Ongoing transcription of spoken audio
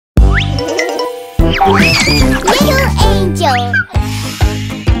Little angel.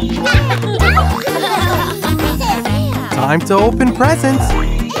 Time to open presents.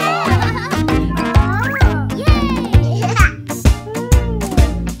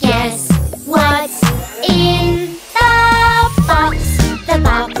 Guess what's in the box? The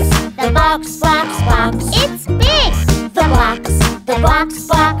box, the box, box, box. It's big. The box, the box,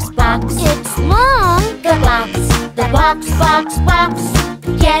 box, box. It's small. The box, the box, box, box.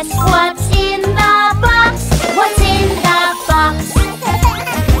 Guess what's in the box? What's in the box?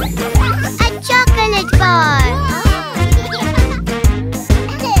 A chocolate bar.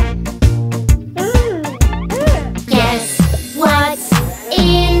 Guess what's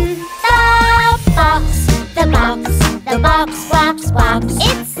in the box? The box, the box, box, box.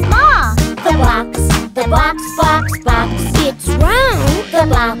 It's small. The box, the box, box, box. It's round. The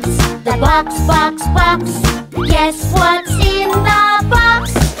box, the box, box, box. Guess what's in the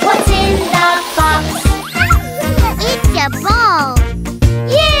box? What's in the box? It's a ball.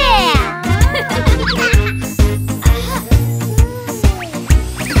 Yeah!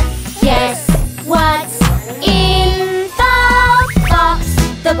 Guess what's in the box?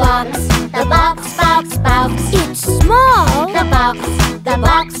 The box, the box, box, box. It's small. The box, the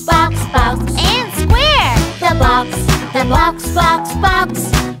box, box, box. And square. The box, the box, box, box.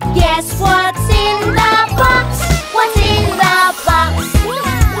 Guess what's in the box? What's in the box?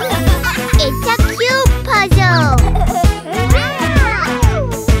 It's a cube puzzle.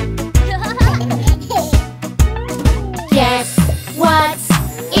 Guess what's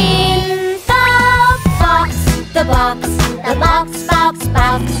in the box? The box, the box, box,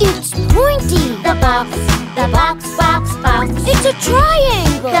 box. It's pointy. The box, the box, box, box. It's a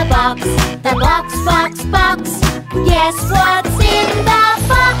triangle. The box, the box, box, box. Guess what's in the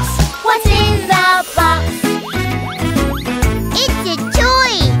box? What's in the box? It's a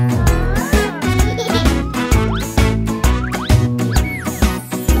toy.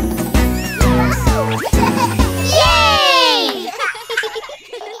 Yay!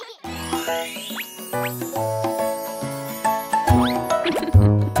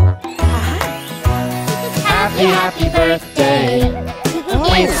 Happy, happy birthday.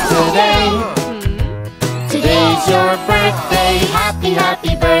 It's today. Today's your birthday. Happy,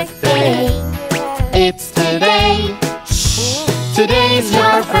 happy birthday. It's today. Shh. Today's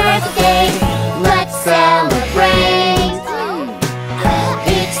your birthday. Let's celebrate.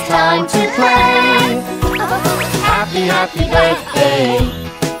 It's time to play. Happy, happy birthday.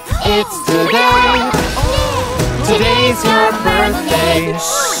 It's today. Today's your birthday.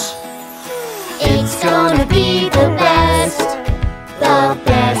 Shh. It's gonna be the best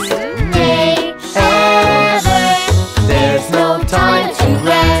day ever. There's no time to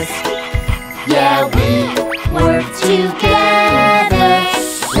rest. Yeah, we work together.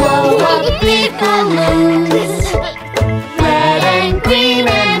 Blow up big balloons, red and green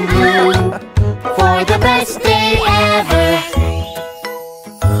and blue, for the best day ever.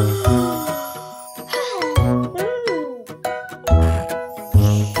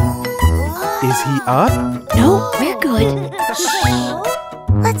 Is he up? No, we're good.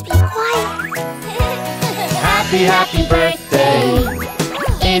 Let's be quiet. Happy, happy birthday.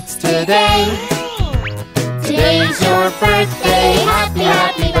 It's today. Today's your birthday. Happy,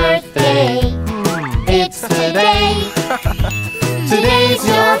 happy birthday. It's today. Today's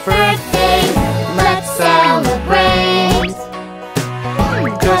your birthday. Let's celebrate.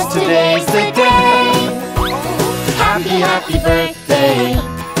 'Cause today's the day. Happy, happy birthday.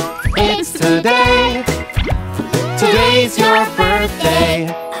 It's today. Today's your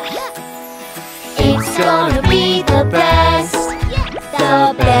birthday. It's gonna be the best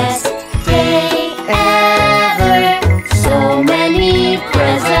day ever. So many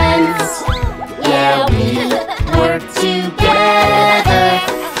presents. Yeah, we work together.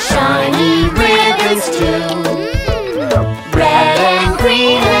 Shiny ribbons too. Red and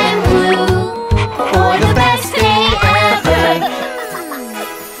green and blue, for the best day ever.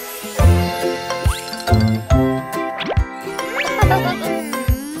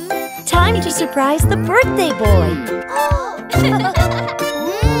 Time to surprise the birthday boy.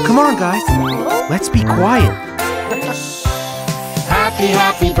 Come on, guys. Let's be quiet. Happy,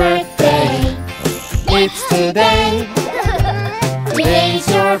 happy birthday. It's today. Today's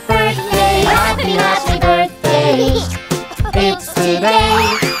your birthday. Happy, happy birthday. It's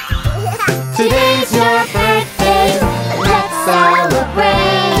today. Today's your birthday. Let's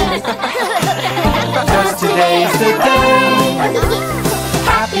celebrate. 'Cause today's the day.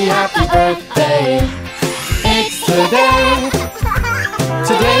 Happy, happy birthday. It's today.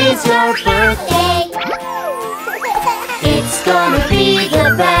 Today's your birthday. It's gonna be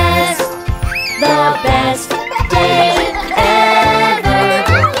the best the best day ever.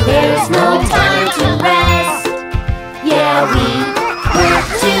 There's no time to rest. Yeah, we work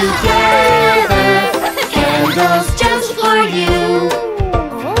together. Candles just for you.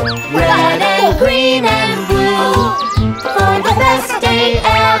 Red and green and blue for the best day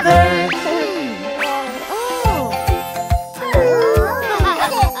ever.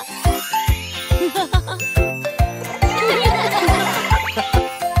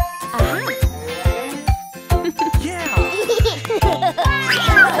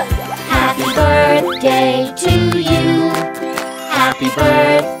 Happy birthday to you. Happy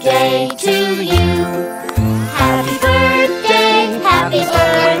birthday to you. Happy birthday, happy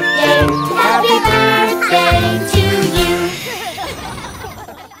birthday, happy birthday to you.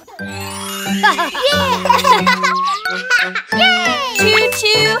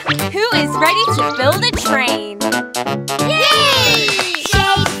 Choo-choo! Who is ready to build a train? Yay!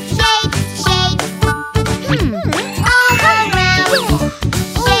 Shape, shape, shape. All around.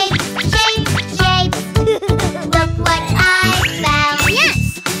 Shape, shape, shape. Look what I found. Yes!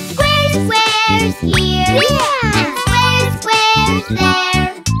 Squares, squares here. And squares, squares there.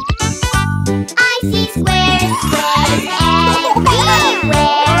 I see squares, squares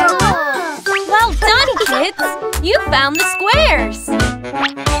everywhere. Well done, kids! You found the squares!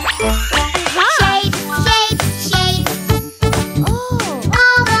 Shape, shape, shape.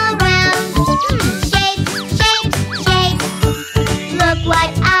 All around. Shape, shape, shape. Look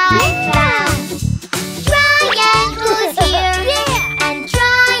what I found. Triangles here and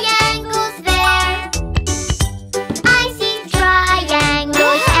triangles there. I see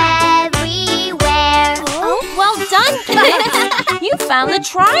triangles everywhere. Well done, kids! You found the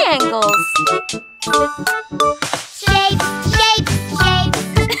triangles! Shape, shape, shape.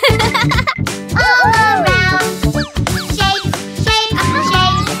 All around. Shape, shape,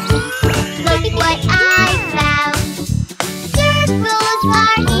 shape. Look what I found. Circles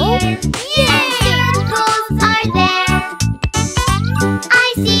are here. And circles are there. I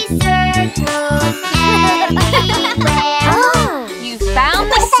see circles everywhere. You found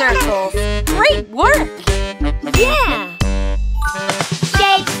the circles! Great work! Yeah!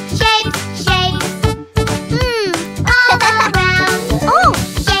 Shape, shape, shape. All around.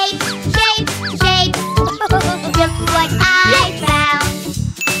 Shape, shape, shape. Look what I found.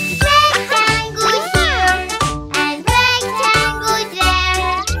 Rectangles here and rectangles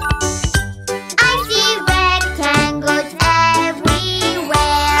there. I see rectangles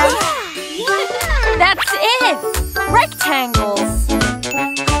everywhere. That's it! Rectangles!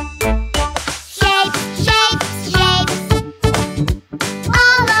 Shape, shape, shape.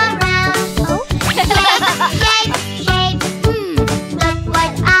 All around. Shape, shape, shape. Look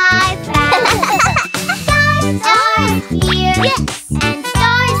what I found. Stars, stars here. And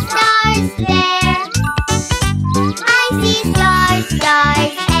stars, stars there. I see stars,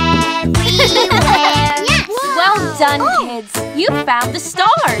 stars everywhere. Well done, kids! You found the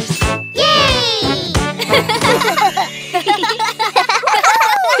stars! Yay!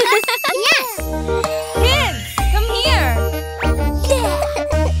 Kids, come here!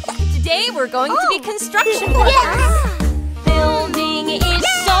 Today we're going to be construction workers. Building is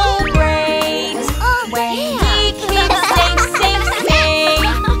so great when we keep safe, safe, safe.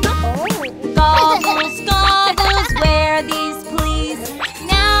 Goggles, goggles, wear these please.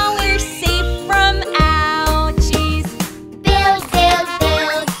 Now we're safe from ouchies. Build, build,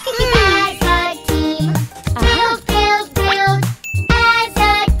 build as a team. Build, build, build as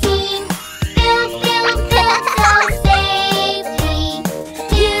a team. Build, build, build so safely.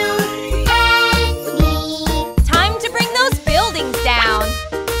 You and me. Time to bring those buildings down.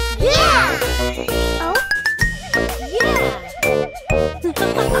 Yeah!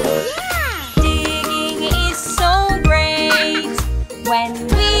 Digging is so great when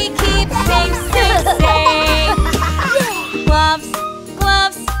we keep safe, safe, safe. Gloves,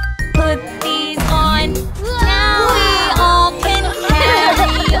 gloves, put these on. Now we all can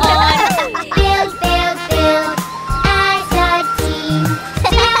carry on. Build, build, build as a team.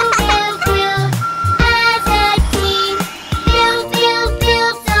 Build, build, build as a team. Build, build,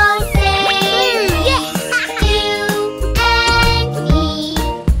 build so safely. You and me.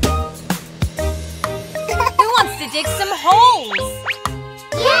 Who wants to dig some holes?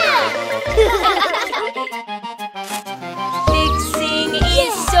 Yeah! Fixing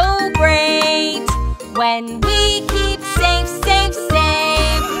is so great when we keep safe, safe,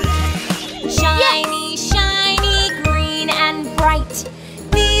 safe. Shiny, shiny, green and bright.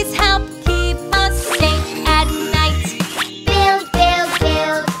 These help keep us safe at night. Build, build,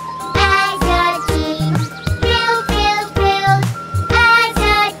 build as a team. Build, build, build as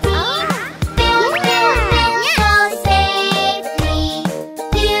a team. Build,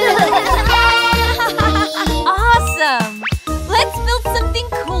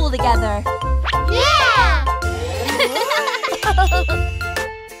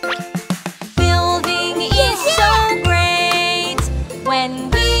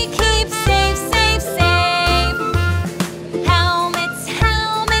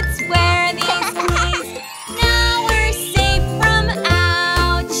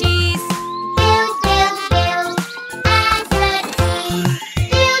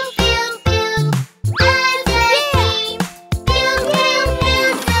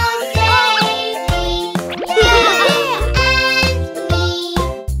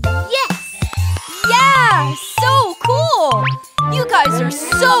 cool! You guys are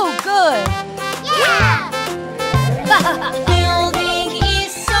so good! Yeah! Building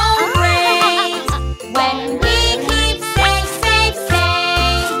is so great when we keep safe, safe,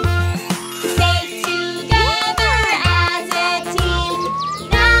 safe. Safe together as a team.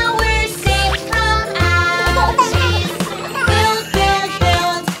 Now we're safe from outages. Build, build,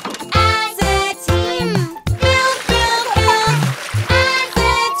 build as a team. Build, build, build as a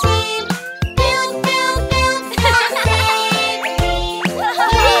team. Build, build, build for safety.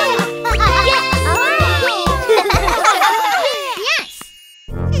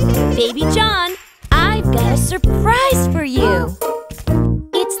 Baby John, I've got a surprise for you.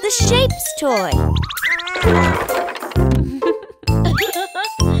 It's the Shapes toy.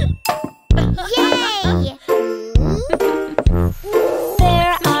 Yay!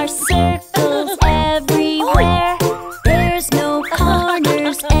 There are circles everywhere. There's no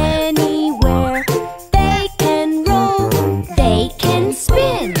corners anywhere. They can roll, they can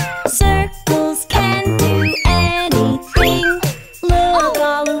spin. Circles can do anything. Look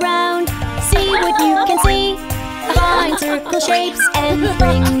all around, see what you can see. Find circle shapes and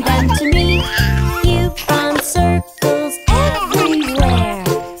bring them to me. You found circles everywhere.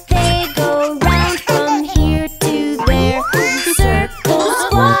 They go round from here to there. Circles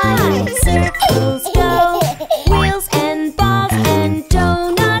fly, circles go. Wheels and balls and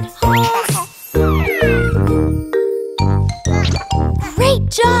donut holes. Great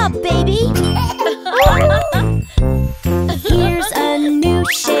job, baby! Here's a new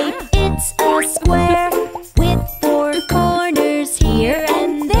shape, it's a square with 4 corners here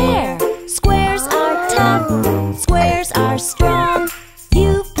and there. Squares are tough, squares are strong.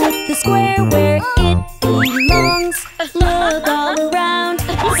 You put the square where it belongs. Look all around,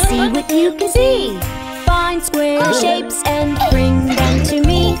 see what you can see. Find square shapes and bring them to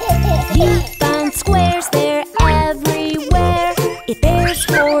me. You found squares, they're everywhere. If there's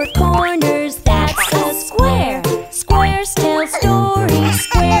 4 corners, that's a square. Squares tell stories,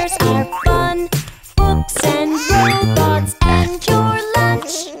 squares are fun. Books and robots and your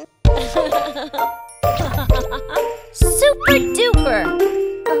lunch. Super duper!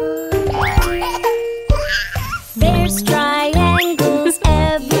 There's triangles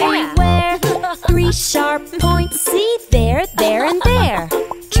everywhere. 3 sharp points, see there, there and there.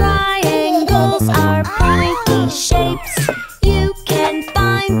 Triangles are pointy shapes. You can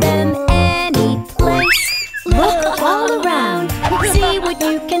find them any place. Look all around, see what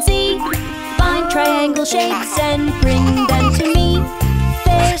you can see. Find triangle shapes and bring them to me.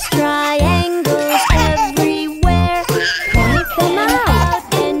 There's triangles everywhere. Point them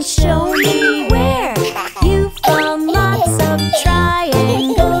out and show me where. You found lots of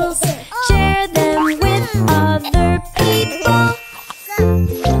triangles. Share them with other people.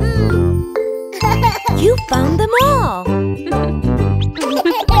 You found them all.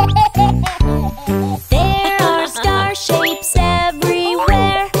 There are star shapes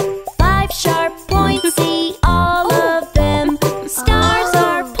everywhere. 5 sharp points, see all of them. Stars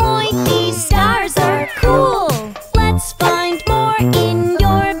are pointy, stars are cool. Let's find more in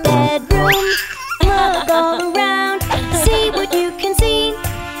your bedroom. Look all around, see what you can see.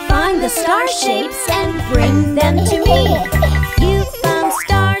 Find the star shapes and bring them to me. You found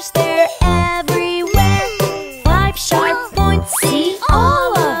stars, they're everywhere. 5 sharp points, see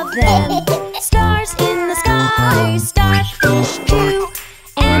all of them. Stars in the sky, starfish too,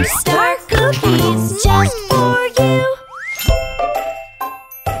 and star cookies just for you.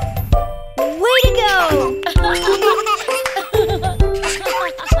 Way to go!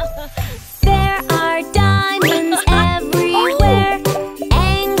 There are diamonds everywhere.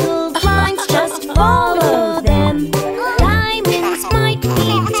 Angled lines, just follow them. Diamonds might be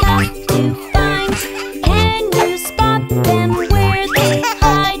tough to find. Can you spot them where they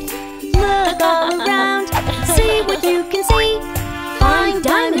hide? Look all around, see what you can see. Find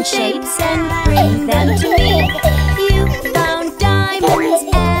diamond shapes and bring them to me. You found diamonds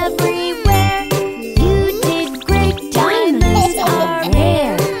everywhere. You did great, diamonds are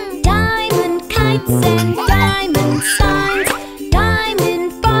rare. Diamond kites and diamond signs.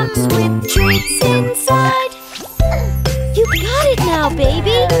 Diamond box with treats inside. You got it now,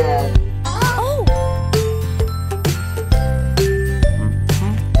 baby. Oh.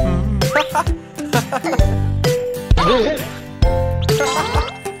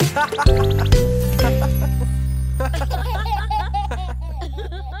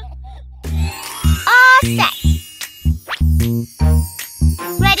 All set.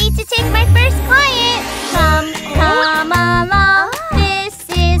 Ready to take my first client. Come along. This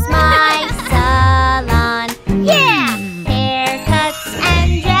is my salon. Yeah! Haircuts and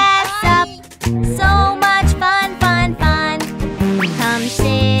dress up. So much fun, fun, fun.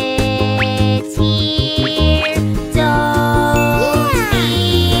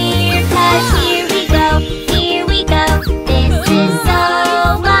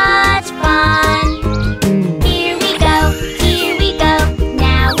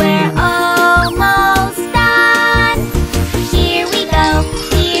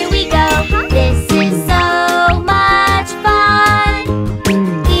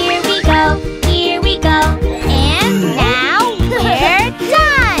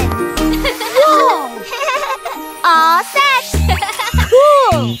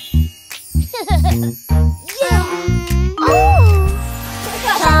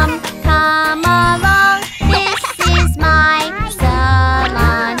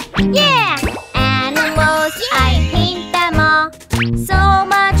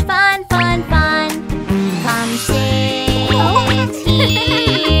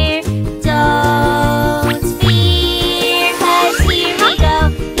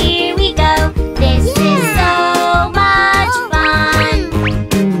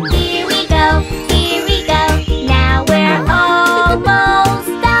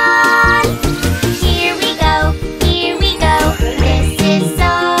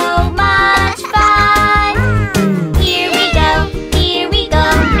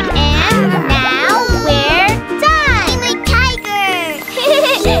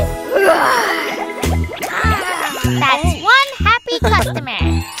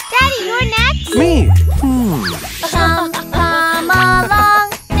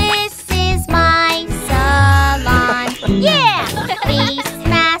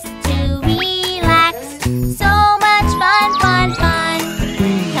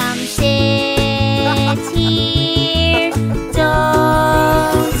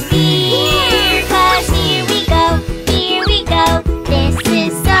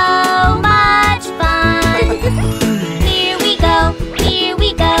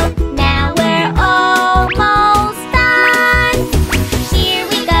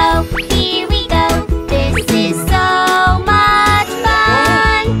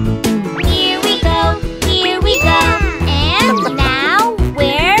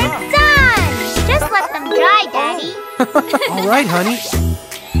 All right, honey.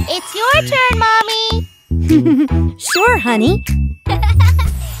 It's your turn, Mommy. Sure, honey.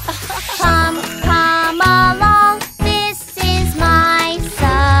 Come along. This is my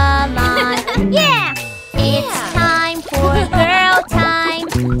salon. Yeah! It's time for girl time.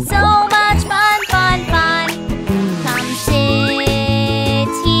 So much fun, fun, fun. Come sit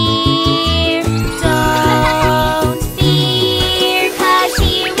here. Don't fear, 'cause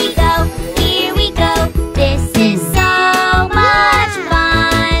here we go, here we go. This is so much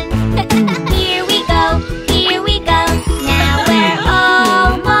fun. Here we go, here we go. Now we're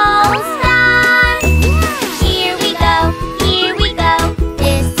almost done. Here we go, here we go.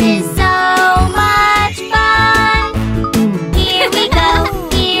 This is so much fun. Here we go,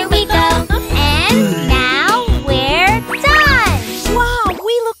 here we go. And now we're done. Wow,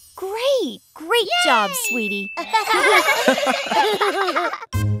 we look great. Great job, sweetie. Now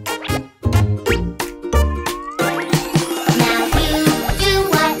you do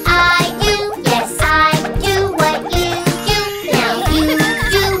what I do. Yes, I do what you do. Now you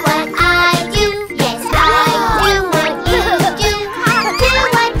do what I do. Yes, I do what you do. Do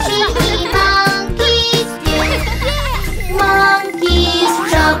what cheeky monkeys do. Monkeys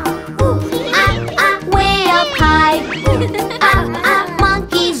jump way up high.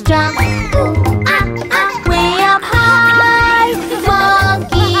 Monkeys jump way up high.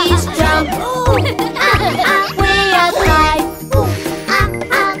 Monkeys jump way up high.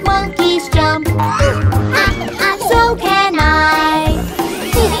 Monkeys jump. So can I.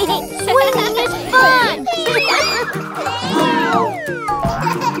 Swinging is fun.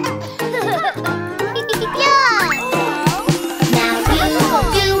 Now you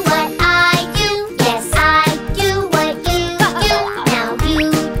do what I do. Yes, I do what you do. Now you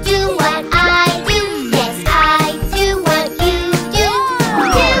do what I do. Yes, I do what you do.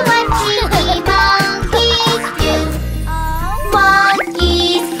 Do what cheeky monkeys do.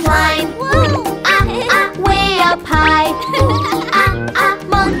 Monkeys climb way up high.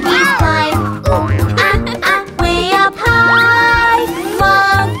 Monkeys climb way up high.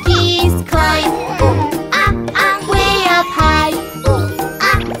 Monkeys climb way up high.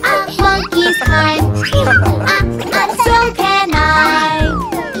 Monkeys climb. So can I.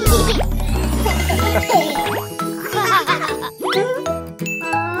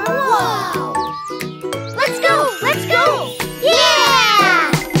 Wow! Let's go! Let's go!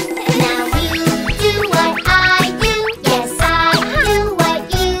 Yeah! Now you do what I do. Yes, I do what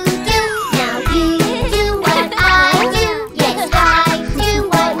you do. Now you do what I do. Yes, I do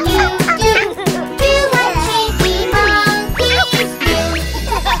what you do. Do what cheeky monkeys do.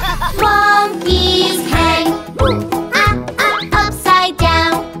 Monkeys hang upside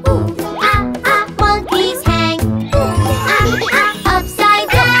down. Monkeys hang upside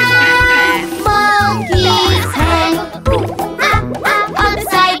down. Monkeys hang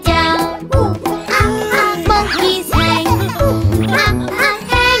upside down. Monkeys hang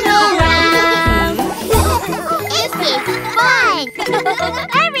around. This is fun.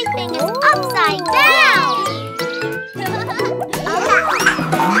 Everything is upside down.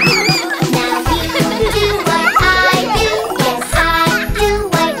 Now you do what I do. Yes, I do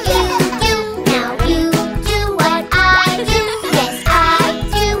what you do. Now you do what I do. Yes, I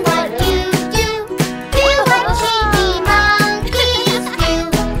do what you do. Do what cheeky monkeys do.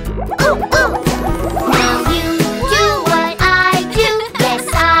 Ooh, ooh. Now you do what I do. Yes,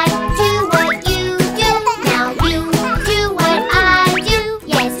 I do what you do. Now you do what I do.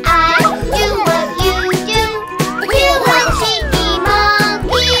 Yes, I do what you do. Do what cheeky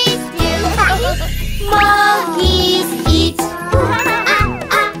monkeys do. Monkeys eat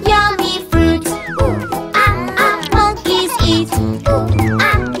yummy fruit. Monkeys eat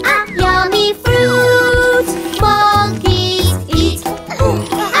yummy fruit. Monkeys eat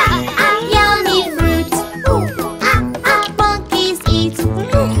yummy fruit. Monkeys eat,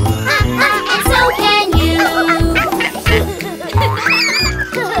 and so can you.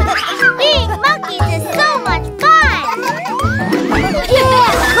 Being monkeys is so much fun. Yeah,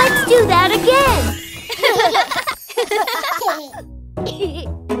 let's do that again.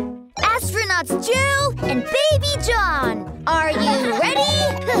 Astronauts Jill and Baby John, are you ready?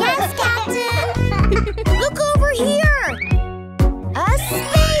 Yes, Captain. Look over here! A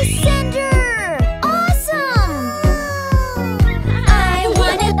space sender! Awesome! I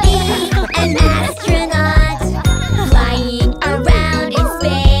wanna be an astronaut, flying around in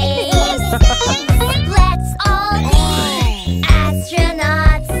space. Let's all be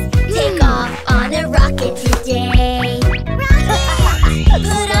astronauts, take off on a rocket today.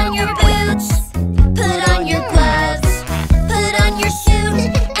 Put on your boots, put on your gloves, put on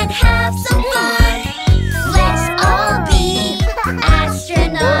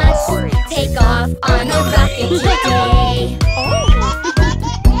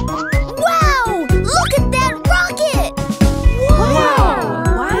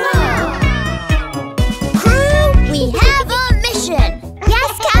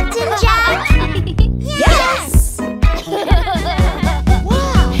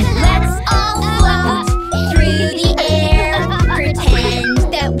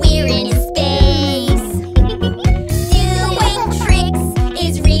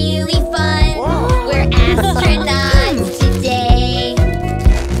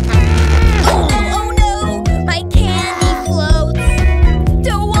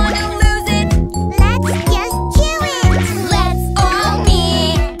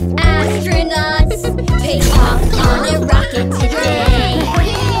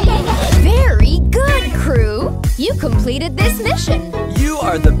completed this mission. You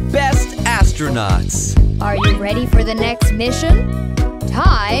are the best astronauts. Are you ready for the next mission?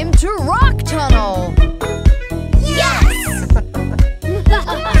 Time to rock tunnel. Yes!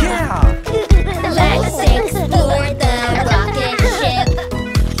 Yeah! Let's explore the rocket ship.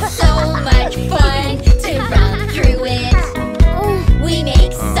 So much fun to run through it. We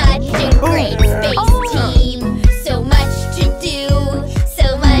make such a great space team. So much to do, so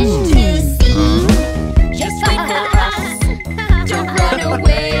much to see. Just wait for us, don't run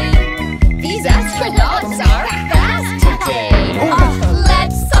away. These astronauts are fast today.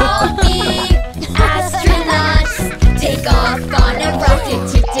 Let's all be astronauts. Take off on a rocket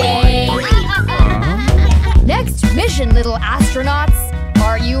today. Next mission, little astronauts.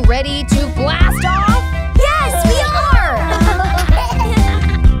 Are you ready to blast off? Yes, we are!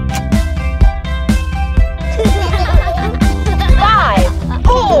 5,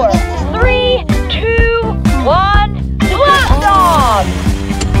 4, 3, 2, 1, blast off!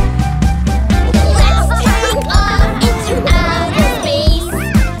 Let's take off into outer space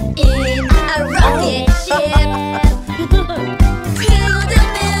in a rocket ship. To the moon,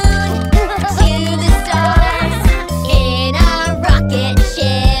 to the stars in a rocket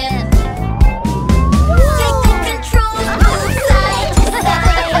ship. Take the controls, move side to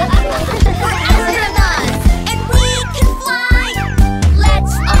side. We're astronauts and we can fly.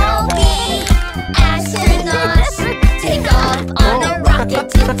 Let's all be astronauts. Take off on a rocket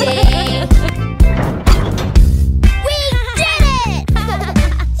today. We did it!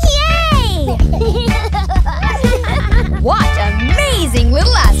 Yay! What amazing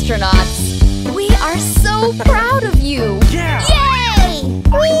little astronauts! We are so proud of you! Yeah! Yay!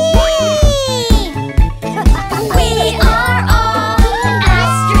 Whee! We are all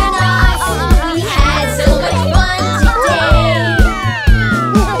astronauts. We had so much fun today.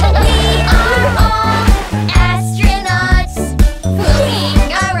 We are all astronauts floating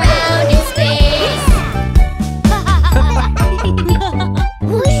around in space.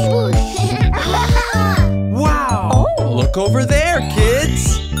 Whoosh, whoosh. Wow! Look over there, kids.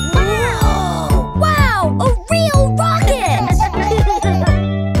 Wow! A real rocket!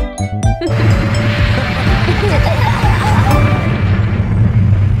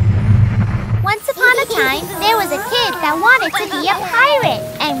 Once upon a time, there was a kid that wanted to be a pirate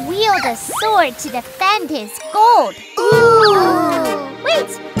and wield a sword to defend his gold. Ooh!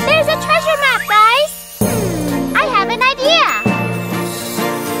 Wait! There's a treasure map, guys! I have an idea!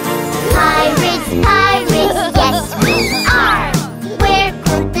 Pirates, pirates, yes we are! Where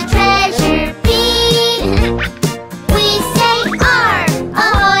could the treasure be? We say R,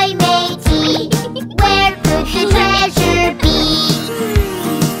 ahoy matey! Where could the treasure be?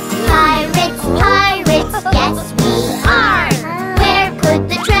 Pirates, pirates, yes we are! Where could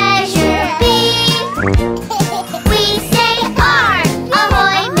the treasure be? We say R,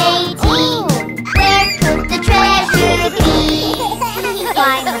 ahoy matey! Where could the treasure be?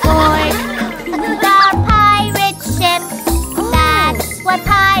 Climb aboard the pirate ship. That's what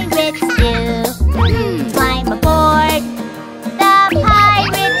pirates do. Climb aboard the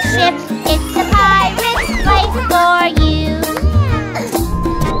pirate ship. It's the pirate's life for you.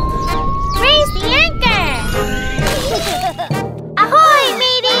 Raise the anchor. Ahoy,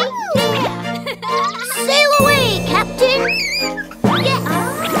 matey! Sail away, Captain.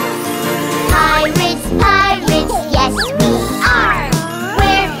 Pirates, pirates, yes we are.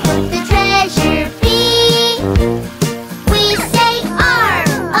 Where could the treasure be? We say R,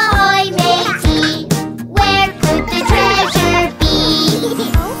 ahoy matey. Where could the treasure be?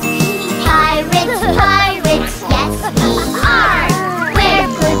 Pirates, pirates, yes we are. Where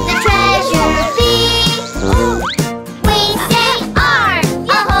could the treasure be? We say R,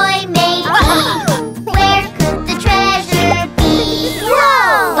 ahoy matey. Where could the treasure be?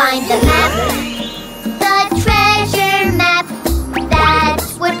 Whoa! Find the map, the treasure map. That's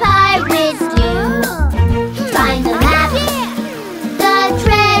what pirates do. Find the map, the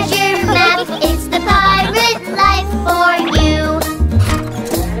treasure map. It's the pirate life for you.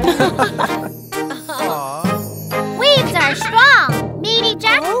 Waves are strong. Meaty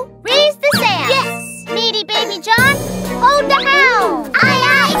Jack, raise the sail. Yes. Meaty Baby John, hold the helm. Aye,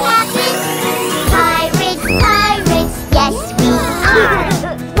 aye, Captain. Pirates, pirates, yes we are.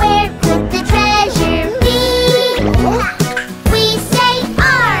 Where could the treasure be? We say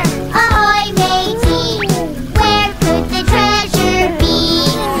R, ahoy matey. Where could the treasure be?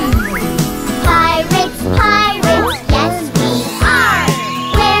 Pirates, pirates, yes we are.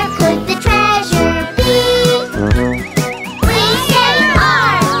 Where could the treasure be? We say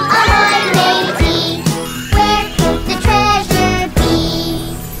R, ahoy matey. Where could the treasure be?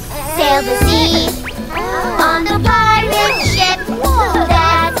 Sail the seas on the pirate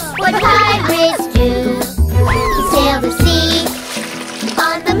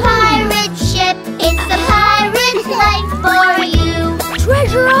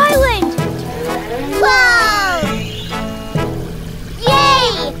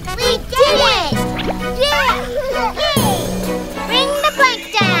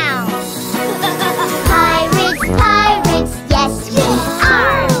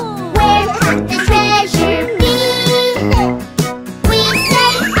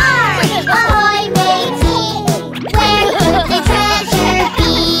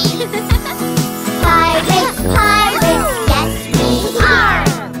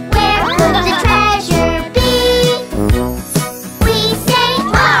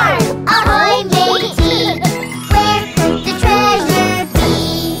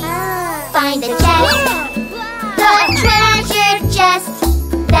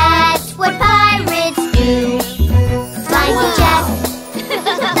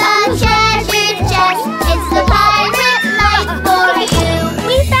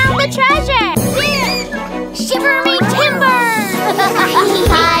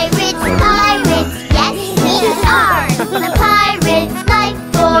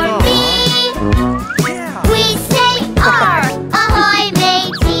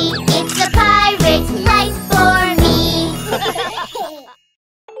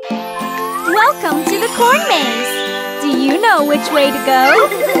Welcome to the corn maze. Do you know which way to go?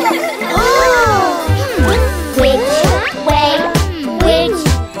 Which way? Which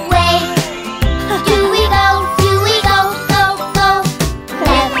way? Do we go? Do we go? Go, go.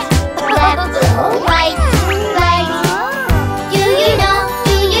 Left, left, right, right. Do you know?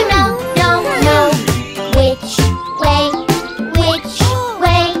 Do you know? No, no. Which way? Which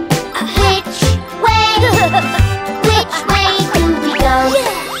way? Which way? Which way do we go?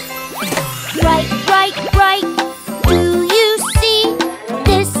 Right, right, right. Do you see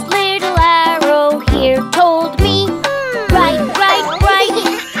this little arrow here told me? Right, right, right.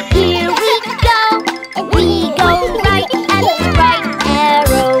 Here we go. We go right at the right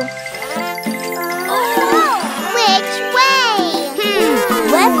arrow. Which way?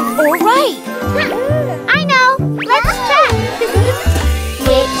 Left or right? I know. Let's check.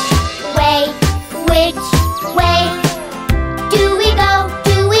 Which way? Which way? Do we go?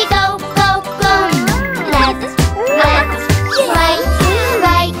 Do we go? Go, go. Left, left, right,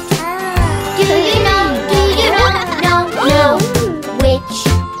 right. Do you know? Do you know? No, no. Which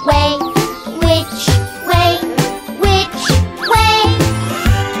way? Which way? Which way?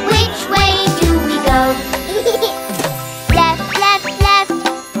 Which way do we go? Left, left, left.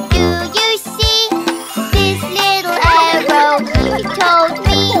 Do you see this little arrow? You told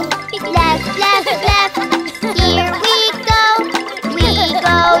me. Left, left, left. Here we go. We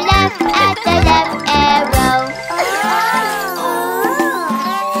go left at the left arrow.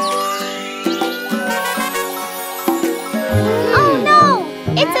 Oh no!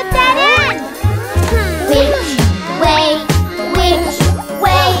 It's a dead end! Which way? Which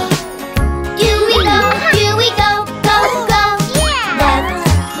way? Do we go? Do we go? Go, go! Left,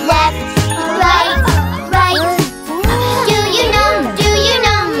 left, right, right. Do you know? Do you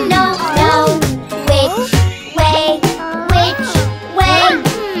know? No, no. Which way? Which way?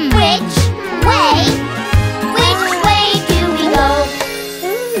 Which way? Which way do we go?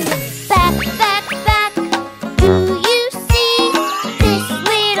 Back, back, back. Do you see this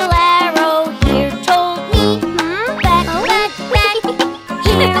little arrow here told me? Back, back, back.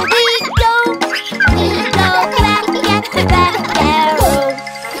 Here we go. We go back at the back arrow.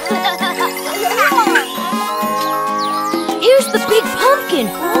 Here's the big pumpkin.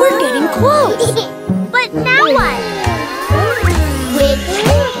 We're getting close. But now what? Which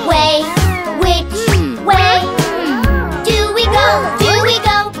way? Which way? Do we go? Do we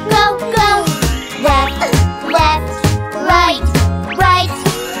go? Go, go. Left, left, right, right.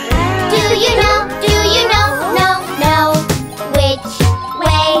 Do you know? Do you know? No, no. Which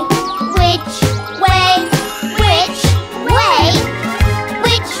way? Which way? Which way?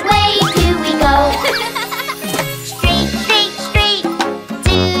 Which way do we go? Straight, straight, straight.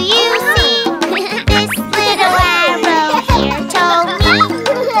 Do you see this little arrow here told me?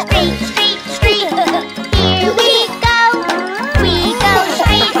 Straight, straight, straight. Here we go. We go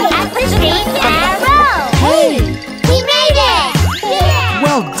straight at the straight arrow. Hey! We made it!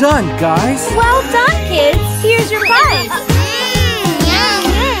 Well done, guys. Well done, kids. Here's your prize. Yum!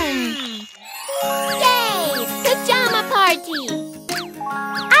 Yay! Pajama party!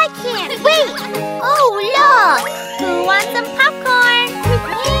 I can't wait! Oh, look! Who wants some popcorn?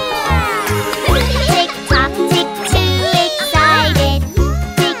 Tick tock, tick, too excited.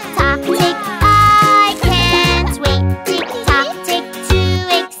 Tick tock, tick, I can't wait. Tick tock, tick, too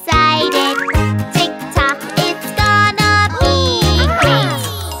excited. Tick tock, it's gonna be great.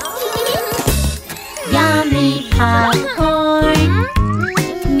 Yummy popcorn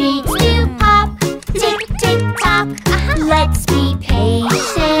needs to pop. Tick, tick, tock. Let's be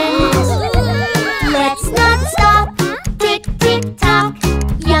patient. Let's not stop. Tick, tick, tock.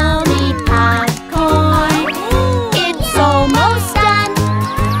 Yummy popcorn. It's almost done.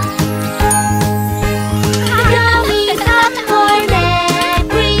 Yummy popcorn,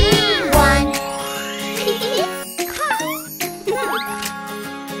 everyone.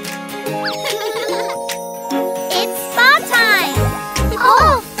 It's spa time.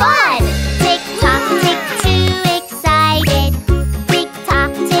 Oh, fun! Tick tock, tick, too excited. Tick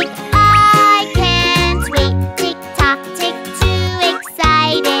tock, tick, I can't wait. Tick tock, tick, too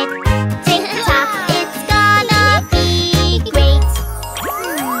excited. Tick tock, it's gonna be great.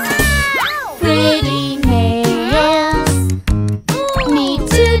 Pretty nails need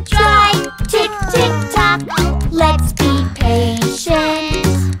to dry. Tick, tick, tock. Let's be patient.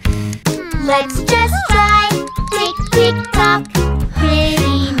 Let's just try. Tick, tick, tock.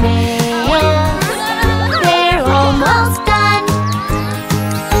 Pretty nails, they're almost done.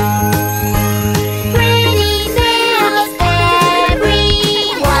 Pretty nails,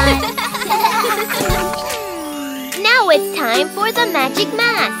 everyone. Now it's time for the magic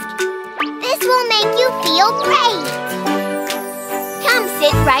mask. This This will make you feel great. Come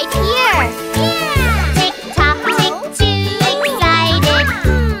sit right here. Tick tock, tick, too excited.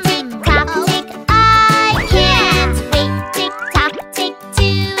 Tick tock, tick, I can't wait. Tick tock, tick,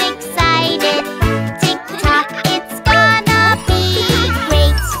 too excited. Tick tock, it's gonna be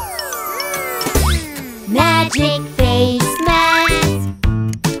great. Magic face mask.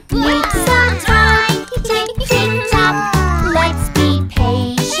 Need some time. Tick, tick, tock. Let's be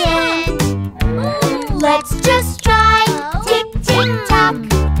patient. Let's just try. Tick, tick, tock.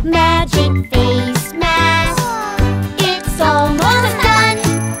 Magic face mask. It's almost done.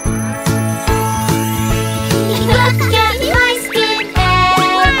 Look at my skin,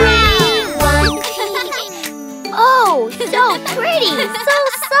 everyone. Oh, so pretty, so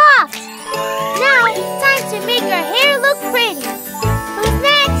soft. Now, time to make our hair look pretty. Who's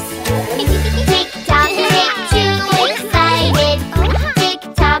next? Tick tock, tick, too excited. Tick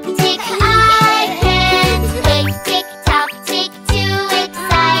tock, tick, I can't wait. Tick tock, tick, too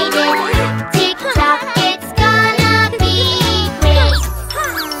excited. Tick tock, it's gonna be great.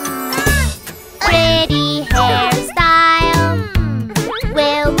 Pretty hairstyle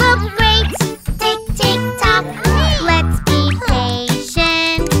will look great. Tick, tick, tock. Let's be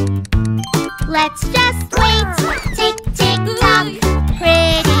patient. Let's just wait. Tick, tick, tock.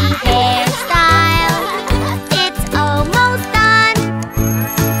 Pretty hairstyle. It's almost done.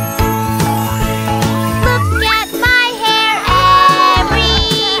 Look at my hair,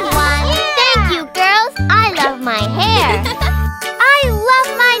 everyone. Thank you, girls. I love my hair. I love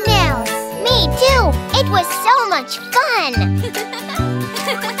my nails. Me too. It was so much fun.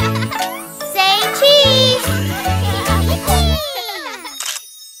 Say cheese.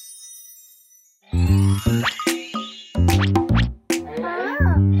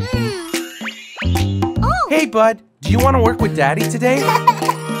 Hey, bud. Do you want to work with Daddy today? Yay!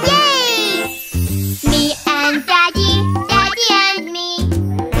 Me and Daddy, Daddy and me,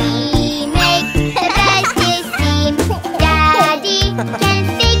 we make the bestest team. Daddy can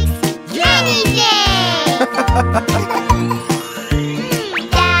fix anything.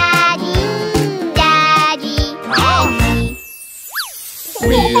 Daddy, Daddy and me.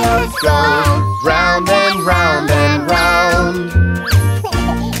 Wheels go round and round and round.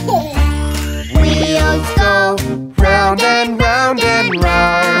 Wheels go Round and round and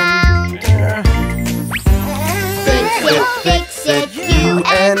round. Fix it, you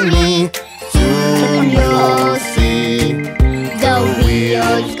and me. Soon you'll see. the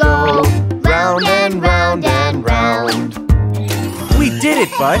wheels go Round and round and round. We did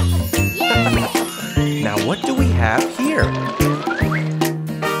it, bud. Now what do we have here?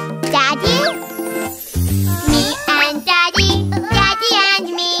 Daddy? Me and Daddy, Daddy and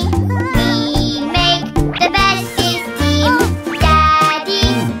me, we make the bestest team. Daddy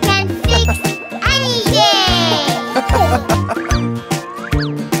can fix anything.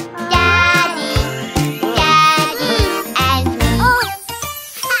 Daddy, Daddy and me.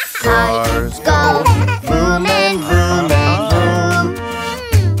 Cars go vroom and vroom and vroom.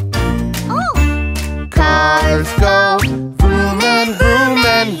 Cars go vroom and vroom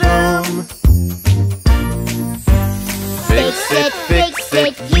and vroom. Fix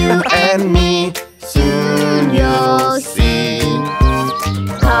it, you and me. Soon you'll see.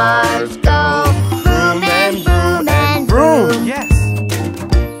 Cars go vroom and vroom and vroom. Yes.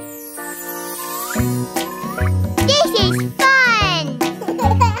 This is fun.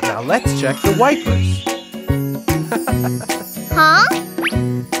 Now let's check the wipers. Huh?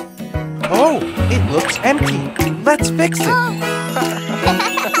 Oh, it looks empty. Let's fix it.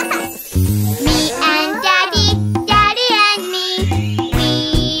 Me and Daddy, Daddy and me,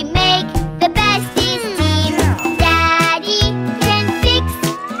 we make the bestest team. Daddy can fix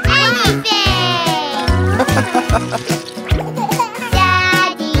anything.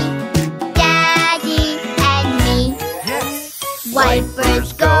 Daddy, Daddy and me. Yes. Wipers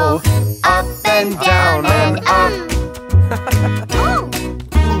go Up and down and up.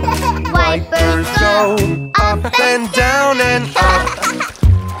 Wipers go Up and down and up.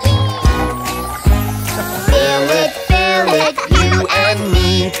 Fill it, you and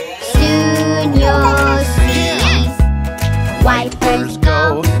me. soon you'll see. Wipers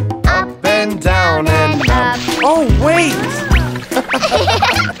go Up and down and up. Oh, wait.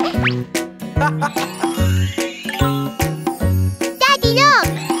 Daddy, look!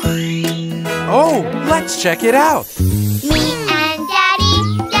 Oh, let's check it out. Me and Daddy,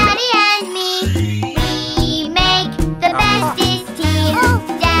 Daddy and me, we make the bestest team.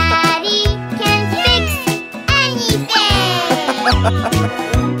 Daddy can fix anything.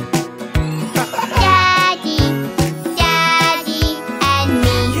 Daddy, Daddy and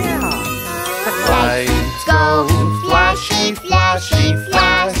me. Yeah. Flashy, flashy,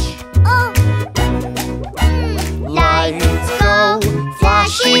 flash. Lights go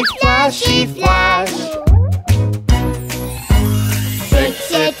flashy, flashy, flash.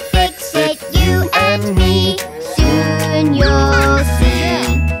 Fix it, you and me. Soon you'll see.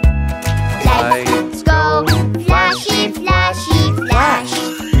 Lights go flashy, flashy, flash.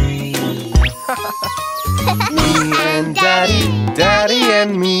 Me and Daddy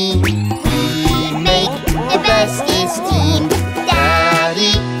and me. We make the bestest team.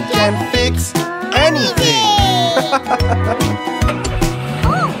 Daddy can fix anything.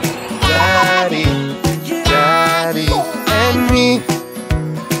 Daddy and me.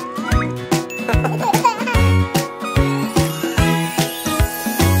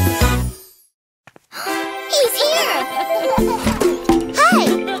 He's here! Hi!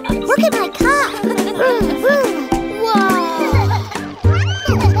 Look at my car! Vroom, vroom! Whoa!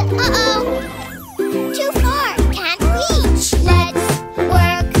 Uh-oh! Too far! Can't reach! Let's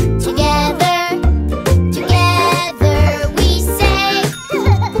work together. Together we say.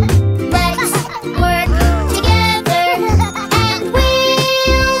 Let's work together and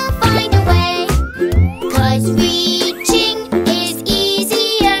we'll find a way. 'Cause reaching is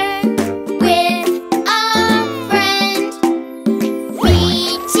easier with a friend.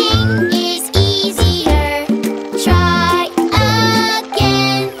 Reaching is easier. Try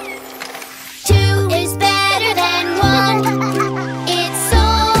again. 2 is better than 1. It's so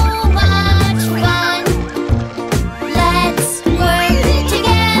much fun. Let's work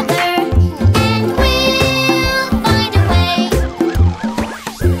together and we'll find a way.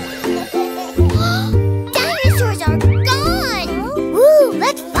 Dinosaurs are gone! Woo!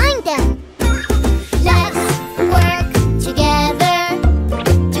 Let's find them! Let's work together.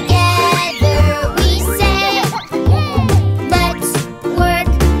 Together we say. Let's work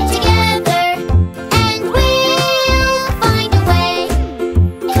together and we'll find a way.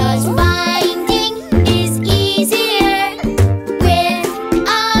 'Cause finding is easier with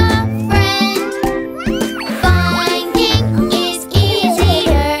a friend. Finding is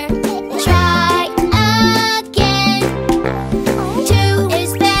easier. Try again. 2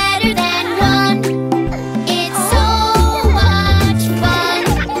 is better than 1. It's so much fun.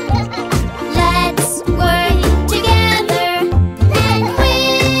 Let's work together and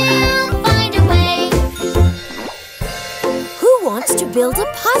we'll find a way. Who wants to build a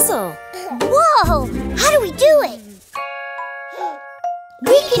puzzle? Whoa! How do we do it?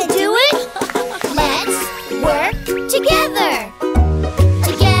 We can do it! Let's work together.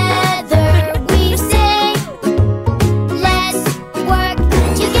 Together we say. Let's work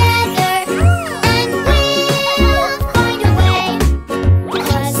together and we'll find a way.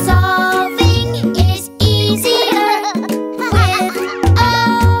 'Cause solving is easier with a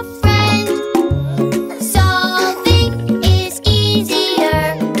friend. Solving is easier.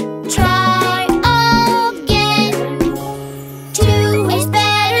 Try again. 2 is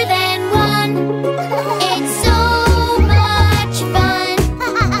better than 1. It's so much fun.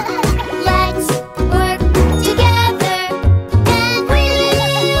 Let's work together and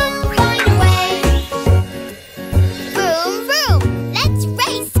we'll find a way. Vroom, vroom, let's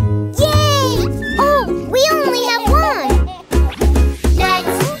race! Yay! Oh, we only have 1.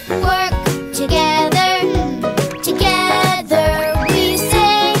 Let's work together. Together we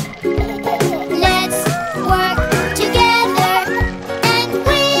say. Let's work together and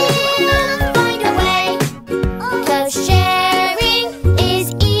we'll find a way. 'Cause sharing is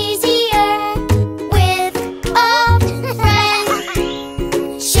easier with a friend.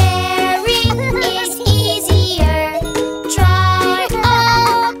 Sharing is easier. Try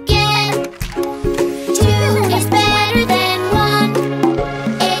again. 2 is better than 1.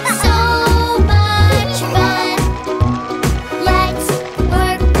 It's so much fun. Let's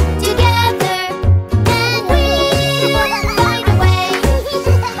work together and we'll find a way.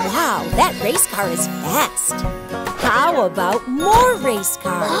 Wow, that race car is fast. How about more race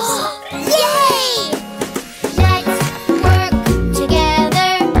cars? Yay! Let's work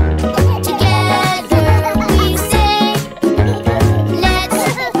together. Together we say. Let's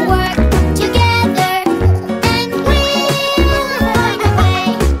work together and we'll find a way.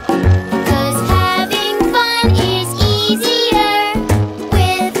 'Cause having fun is easier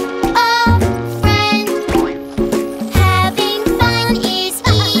with a friend. Having fun is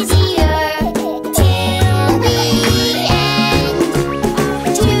easier till the end.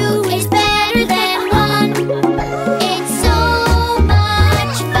 2 is better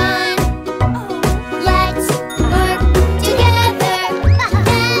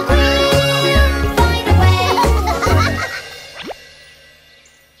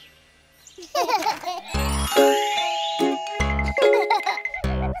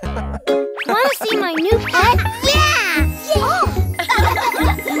my new pet? Yeah!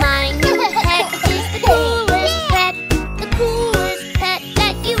 My new pet is the coolest pet, the coolest pet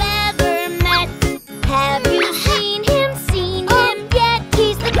that you ever met. Have you seen him yet?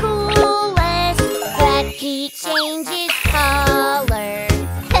 He's the coolest pet. He changes color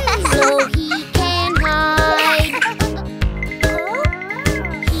so he can hide.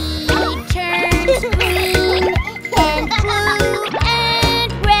 He turns green and blue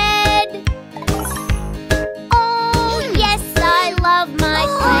and red. Oh, yes, I love my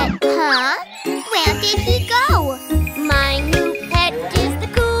pet. Huh? Where did he go? My new pet is the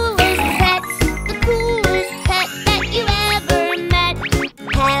coolest pet that you ever met.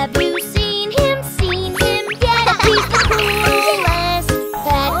 Have you seen him yet? He's the coolest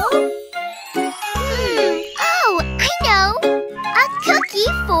pet. Oh, I know! A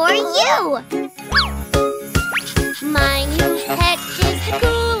cookie for you! My new pet is the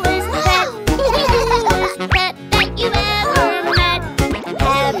coolest pet that you ever met.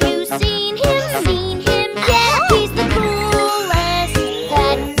 Have you seen him yet? He's the coolest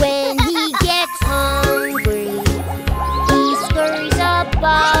pet. When he gets hungry, he scurries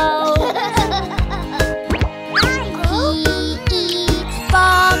about. He eats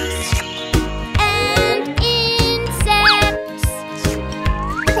bugs and insects.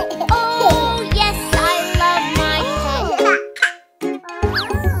 Oh, yes, I love my pet.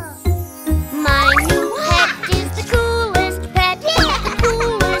 My new pet is the coolest pet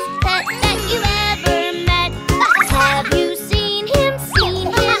that you ever met. Have you seen him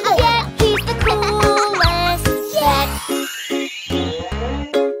yet? He's the coolest pet.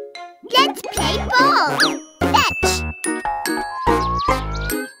 Let's play ball. Fetch.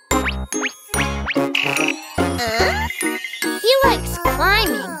 He likes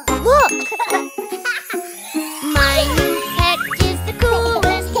climbing. Look. My new pet is the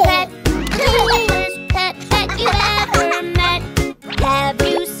coolest pet that you ever met. Have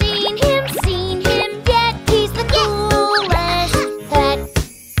you seen him yet? He's the coolest pet.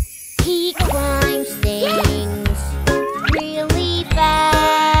 He climbs things really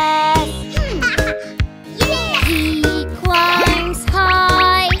fast. He climbs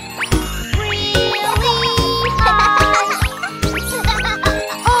high, really high.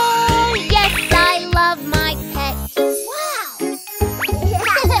 Oh, yes, I love my pet. Wow!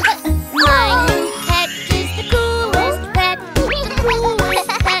 My new pet is the coolest pet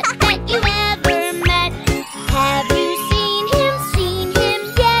that you ever met. Have you seen him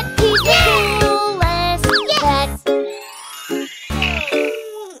yet? He's the coolest pet.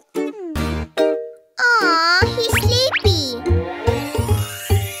 Aw, he's sleepy.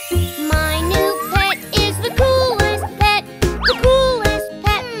 My new pet is the coolest pet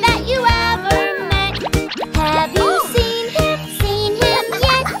that you ever met. Have you seen him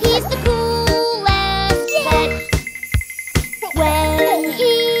yet? He's the coolest pet. When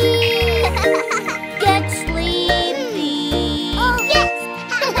he gets sleepy,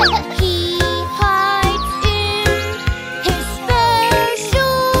 he hides in his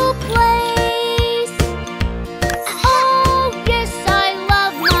special place. Oh, yes, I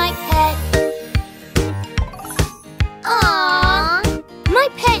love my pet. Aww, my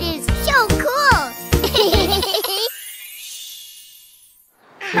pet is so cool.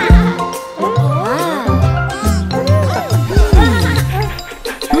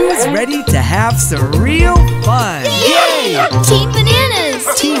 Who's ready to have some real fun? Yay! Team Bananas!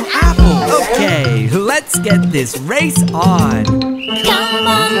 Team Apple! Okay, let's get this race on. Come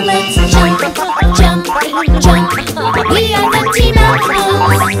on, let's jump, jump, jump. We are the Team Apples.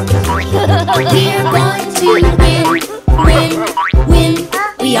 We're going to win, win, win.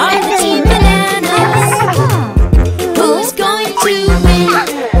 We are the Team Bananas. Who's going to win,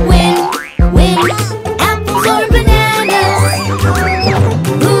 win, win? Apples or bananas?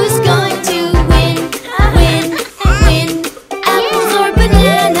 Who's going to win, win, win? Apples or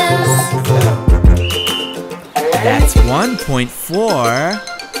bananas? That's 1 point for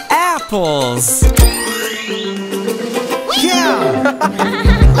apples. Yeah!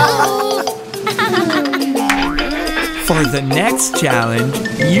 For the next challenge,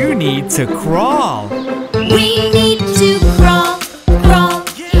 you need to crawl. We need to crawl, crawl,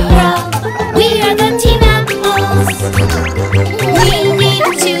 crawl. We are the Team Apples. We need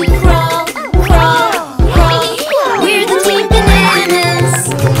to crawl, crawl, crawl. We're the Team Bananas.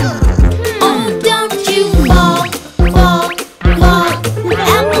 Oh, don't you fall, fall, fall.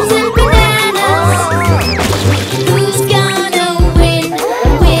 Apples and bananas. Who's gonna win,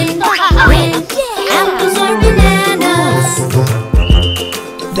 win, win? Apples or bananas?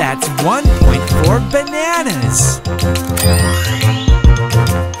 That's 1 point for bananas.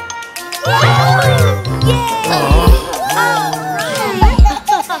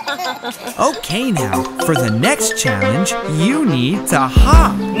 Okay, now, for the next challenge, you need to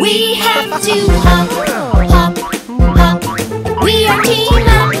hop. We have to hop, hop, hop. We are Team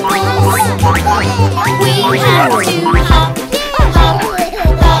Apples. We have to hop, hop,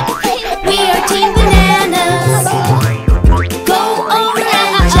 hop. We are Team Bananas. Go over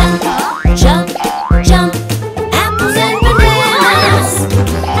and jump, jump, jump. Apples and bananas.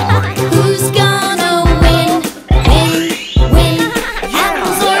 Who's gonna win, win, win?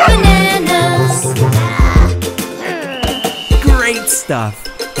 Apples or bananas? Great stuff.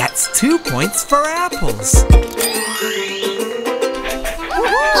 That's 2 points for apples.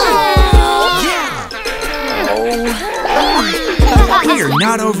 We're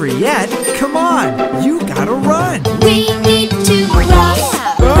not over yet. Come on, you gotta run. We need to cross,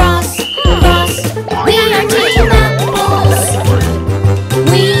 cross, cross. We are Team Apples.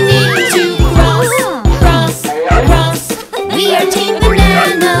 We need to cross, cross, cross. We are Team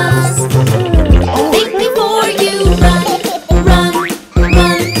Bananas. Think before you run, run,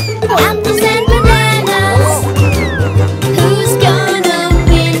 run. Apples and bananas. Who's gonna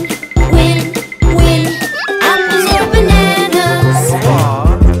win, win, win? Apples or bananas?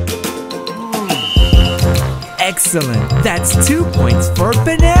 Excellent. That's 2 points for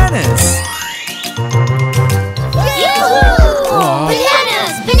bananas.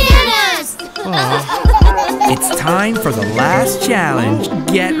 Bananas! Bananas! It's time for the last challenge.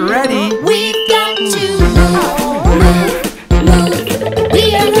 Get ready. We've got to move. We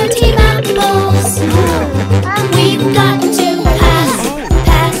are the Team Apples. We've got to pass,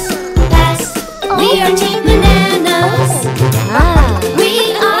 pass, pass. We are Team Bananas. We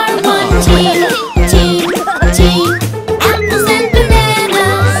are one team, team, team. Apples and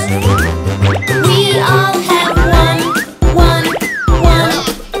bananas. We all have one.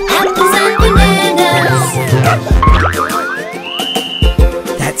 Apples and bananas.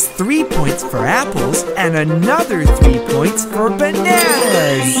 That's 3 points for apples and another 3 points for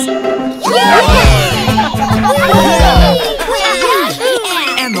bananas.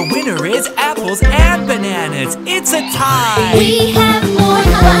 And the winner is apples and bananas. It's a tie. We have more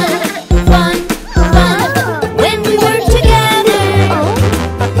fun when we work together.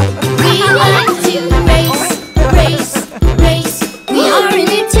 We like to race, race, race. We are in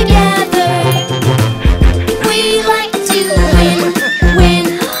it together. We like to win, win,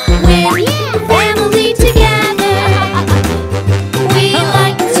 win. Family together. We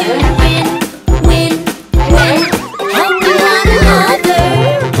like to win, win, win. Helping one another.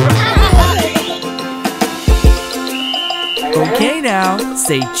 Okay, now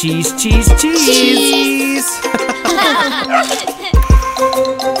say cheese, cheese, cheese. Cheese.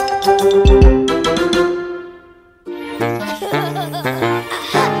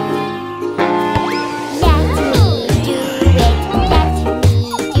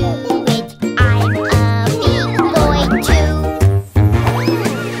 I'm a big boy too.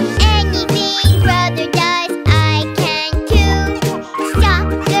 Anything brother does, I can too.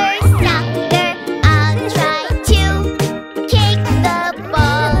 Soccer, soccer, I'll try to kick the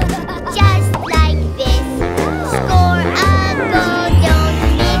ball just like this. Score a goal, don't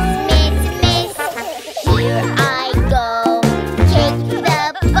miss, miss, miss. Here I go, kick the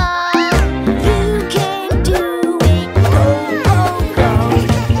ball. You can do it, go, go, go.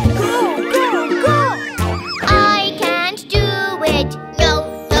 Go, go, go. I can't do it, no,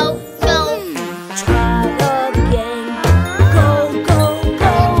 no, no. Try again. Go, go,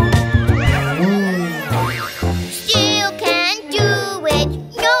 go. Still can't do it,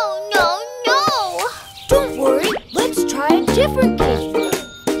 no, no, no. Don't worry, let's try a different game.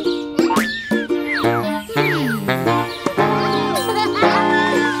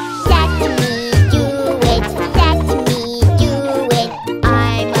 Let me do it, let me do it.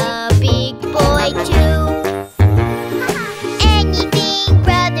 I'm a big boy too. Anything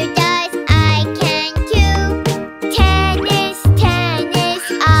brother does, I can too. Tennis, tennis,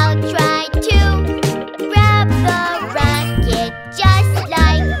 I'll try to. Grab the racket just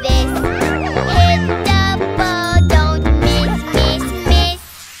like this. Hit the ball, don't miss, miss, miss.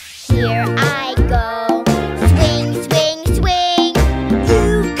 Here I go, swing, swing, swing.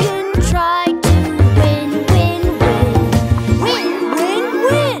 You can try to win, win, win. Win, win,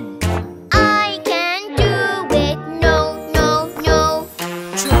 win. I can't do it, no, no, no.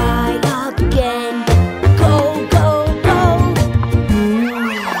 Try again. Go, go, go.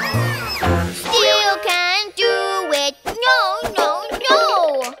 Still can't do it, no, no, no.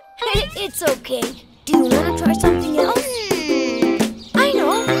 It's okay. Do you want to try something else? I know.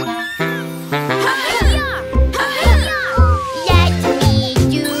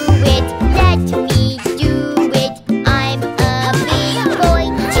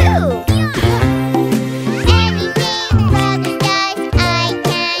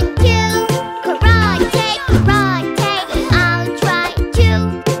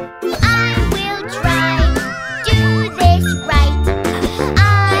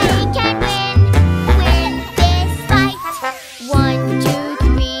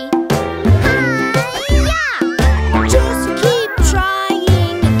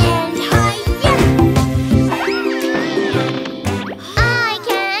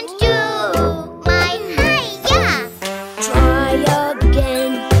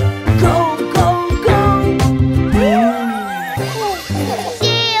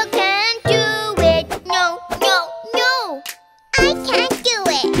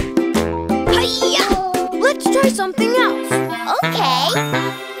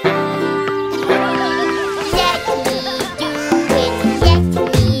 Bye.